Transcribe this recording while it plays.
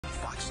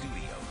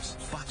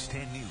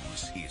10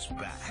 News is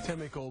back.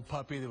 Tempe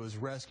puppy that was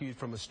rescued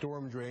from a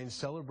storm drain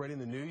celebrating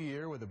the new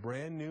year with a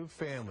brand new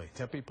family.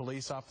 Tempe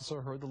police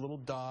officer heard the little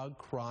dog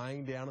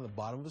crying down on the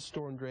bottom of the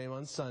storm drain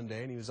on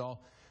Sunday, and he was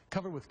all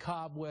covered with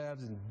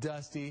cobwebs and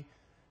dusty.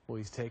 Well,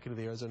 he's taken to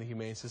the Arizona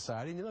Humane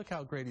Society, and you look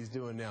how great he's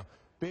doing now.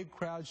 Big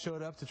crowd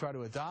showed up to try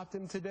to adopt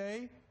him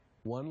today.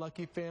 One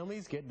lucky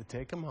family's getting to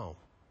take him home.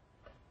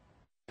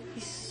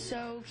 He's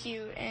so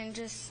cute and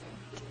just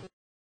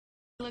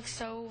looks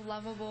so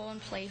lovable and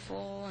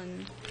playful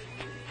and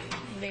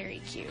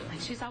very cute.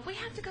 She's like, we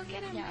have to go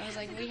get him. Yeah, I was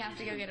like, we have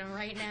to go get him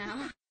right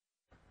now.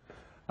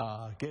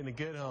 Getting a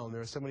good home. There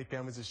were so many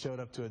families that showed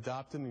up to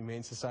adopt him. The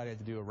Humane Society had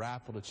to do a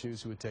raffle to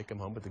choose who would take him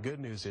home. But the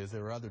good news is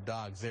there were other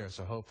dogs there,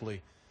 so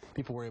hopefully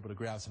people were able to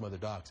grab some other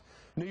dogs.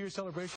 New Year's celebration.